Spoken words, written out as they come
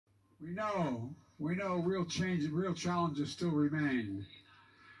We know real challenges still remain.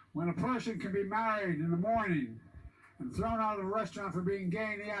 When a person can be married in the morning and thrown out of a restaurant for being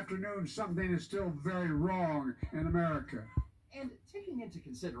gay in the afternoon, something is still very wrong in America. And taking into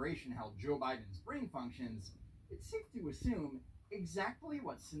consideration how Joe Biden's brain functions, it's safe to assume exactly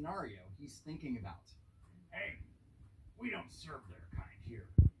what scenario he's thinking about. Hey, we don't serve their kind here.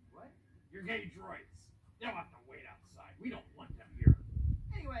 What? You're gay droids. They'll have to wait outside. We don't want them here.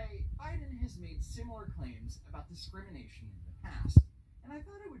 Anyway, Biden has made similar claims about discrimination in the past, and I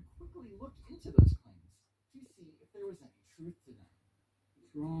thought I would quickly look into those claims to see if there was any truth to them.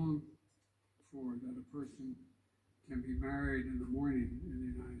 It's wrong that a person can be married in the morning in the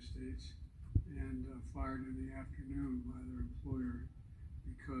United States and fired in the afternoon by their employer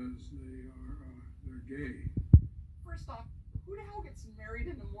because they're gay. First off, who the hell gets married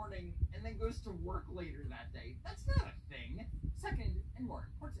in the morning and then goes to work later that day? That's not a thing. Second, and more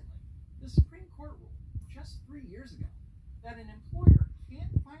importantly, the Supreme Court ruled just 3 years ago that an employer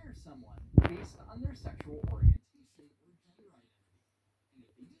can't fire someone based on their sexual orientation or gender identity. And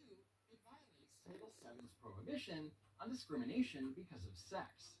if they do, it violates Title VII's prohibition on discrimination because of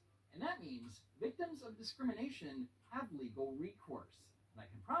sex. And that means victims of discrimination have legal recourse. And I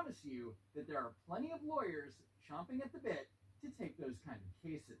can promise you that there are plenty of lawyers chomping at the bit to take those kind of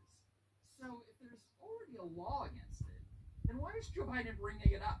cases. So if there's already a law against it, then why is Joe Biden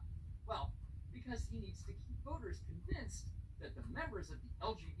bringing it up? Well, because he needs to keep voters convinced that the members of the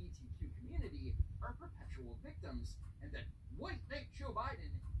LGBTQ community are perpetual victims and that white-knight Joe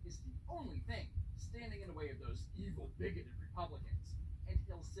Biden is the only thing standing in the way of those evil, bigoted Republicans. And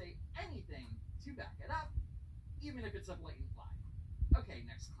he'll say anything to back it up, even if it's a blatant lie. Okay,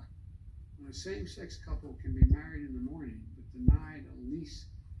 next claim. When a same-sex couple can be married in the morning but denied a lease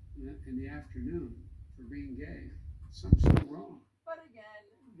in the afternoon for being gay, something's still wrong. But again,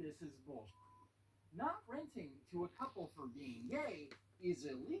 this is bullshit. Not renting to a couple for being gay is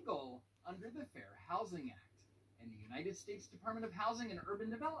illegal under the Fair Housing Act, and the United States Department of Housing and Urban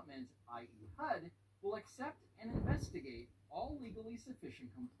Development, i.e. HUD, will accept and investigate all legally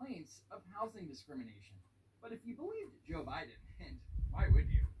sufficient complaints of housing discrimination. But if you believed Joe Biden, and why would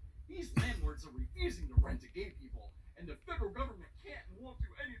you? These landlords are refusing to rent to gay people, and the federal government can't and won't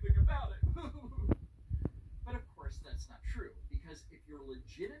do anything about it. But of course that's not true, because if you're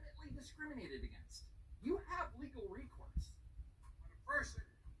legitimately discriminated against, you have legal recourse. When a person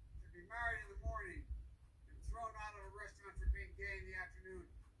can be married in the morning and thrown out of a restaurant for being gay in the afternoon,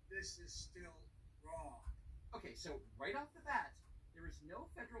 this is still wrong. Okay, so right off the bat, there is no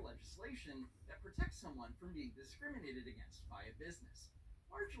federal legislation that protects someone from being discriminated against by a business,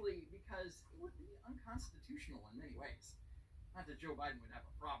 largely because it would be unconstitutional in many ways. Not that Joe Biden would have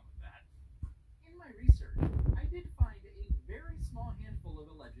a problem with that. In my research, I did find a very small handful of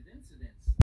alleged